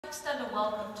extend a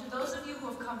welcome to those of you who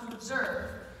have come to observe,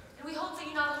 and we hope that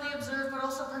you not only observe but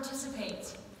also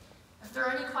participate. If there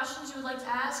are any questions you would like to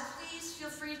ask, please feel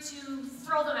free to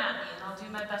throw them at me, and I'll do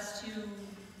my best to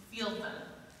field them.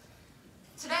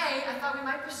 Today, I thought we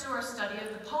might pursue our study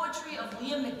of the poetry of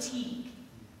Liam McTeague.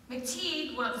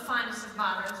 McTeague, one of the finest of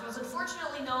moderns, was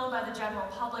unfortunately known by the general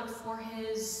public for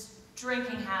his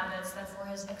drinking habits than for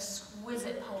his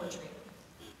exquisite poetry.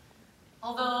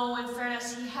 Although, in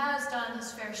fairness, he has done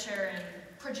his fair share in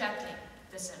projecting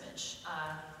this image.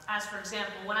 As for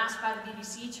example, when asked by the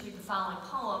BBC to read the following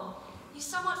poem, he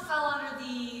somewhat fell under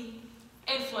the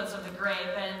influence of the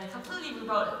grape and completely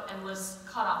rewrote it and was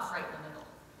cut off right in the middle.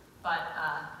 But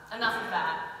enough of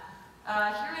that.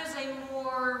 Here is a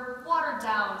more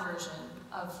watered-down version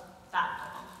of that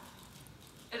poem.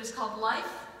 It is called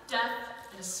Life, Death,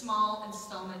 and a Small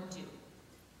Installment Due.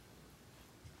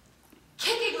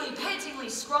 Kickingly, pantingly,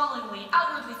 scrawlingly,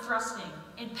 outwardly thrusting,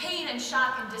 in pain and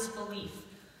shock and disbelief,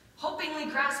 hopingly,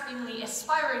 graspingly,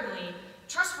 aspiringly,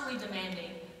 trustfully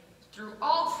demanding, through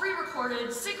all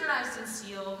pre-recorded, synchronized and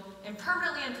sealed,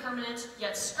 impermanently impermanent,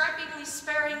 yet stripingly,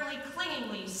 sparingly,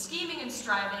 clingingly, scheming and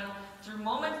striving, through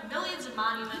millions of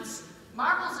monuments,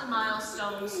 marbles and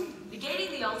milestones, negating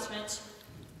the ultimate,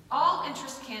 all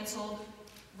interest canceled,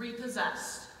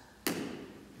 repossessed.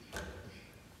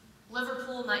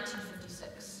 Liverpool,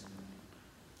 1956.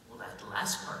 Well, that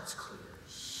last part's clear.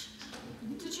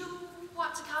 Did you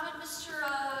want to comment, Mr.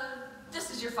 This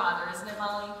is your father, isn't it,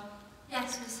 Molly?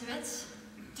 Yes, Miss Hibbets.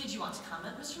 Did you want to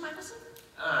comment, Mr. Michelson?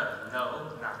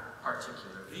 No, not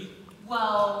particularly.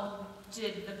 Well,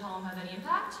 did the poem have any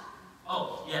impact?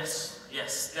 Oh, yes,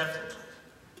 definitely.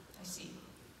 I see.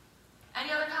 Any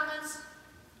other comments?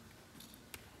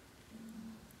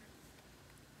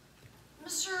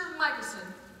 Mr. Michelson,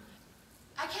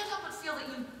 I can't help but feel that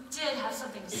you did have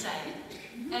something to say,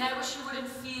 and I wish you wouldn't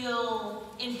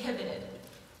feel inhibited.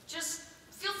 Just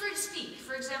feel free to speak.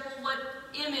 For example, what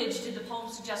image did the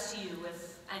poem suggest to you,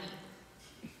 if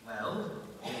any? Well,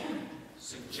 it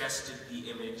suggested the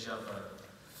image of a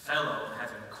fellow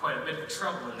having quite a bit of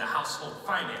trouble in the Household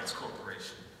Finance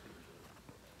Corporation.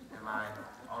 Am I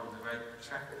on the right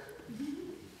track?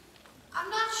 I'm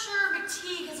not sure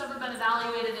McTeague has ever been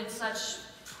evaluated in such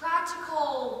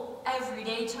practical,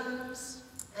 everyday terms.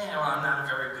 Yeah, well, I'm not a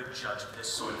very good judge of this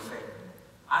sort of thing.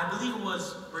 I believe it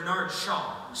was Bernard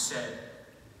Shaw who said,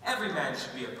 "Every man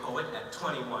should be a poet at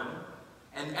 21,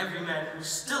 and every man who's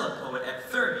still a poet at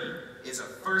 30 is a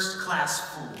first-class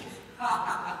fool."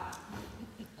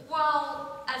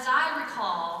 Well, as I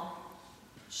recall,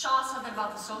 Shaw said that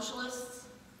about the socialists.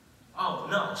 Oh,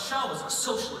 no, Shaw was a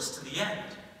socialist to the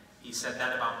end. He said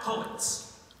that about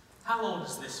poets. How old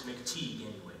is this McTeague,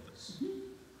 anyways?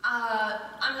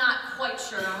 I'm not quite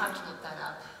sure. I'll have to look that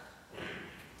up.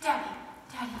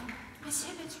 Daddy, Miss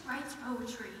Hibbets writes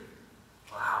poetry.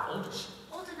 Well, how old is she?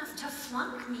 Old enough to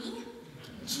flunk me?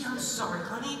 Gee, I'm sorry,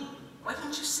 honey. Why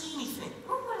didn't you say anything?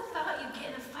 Who would have thought you'd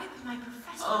get in a fight with my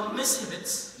professor? Oh, Miss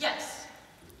Hibbets. Yes.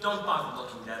 Don't bother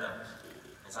looking that up.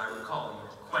 As I recall,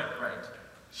 you're quite right.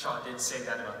 Shaw did say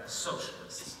that about the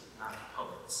socialists, not the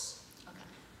poets. Okay.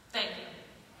 Thank you.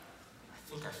 I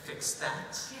think I fixed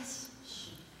that. Yes.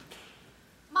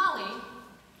 Molly,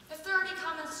 if there are any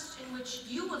comments in which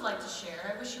you would like to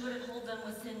share, I wish you wouldn't hold them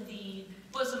within the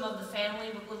bosom of the family,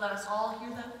 but would let us all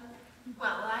hear them.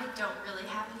 Well, I don't really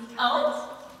have any comments.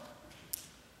 Oh?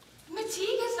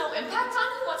 McTeague has no impact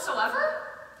on you whatsoever?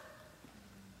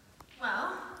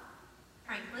 Well,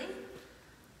 frankly,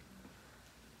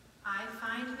 I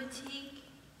find McTeague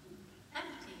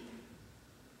empty.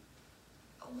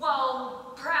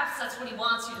 Well, perhaps that's what he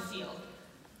wants you to feel.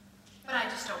 But I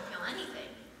just don't feel anything.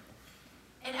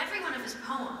 In every one of his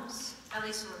poems, at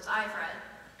least the ones I've read,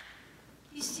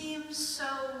 he seems so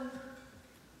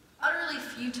utterly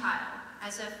futile,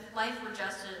 as if life were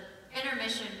just an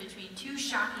intermission between two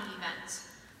shocking events,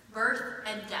 birth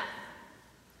and death.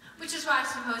 Which is why I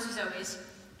suppose he's always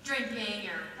drinking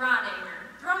or rotting or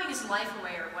throwing his life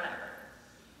away or whatever.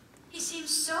 He seems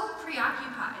so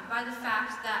preoccupied by the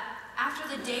fact that after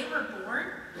the day we're born,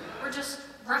 we're just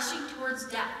rushing towards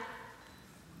death.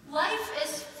 Life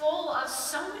is full of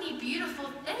so many beautiful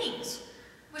things,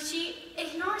 which he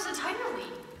ignores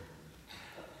entirely.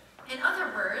 In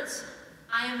other words,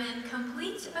 I am in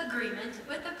complete agreement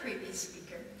with the previous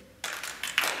speaker.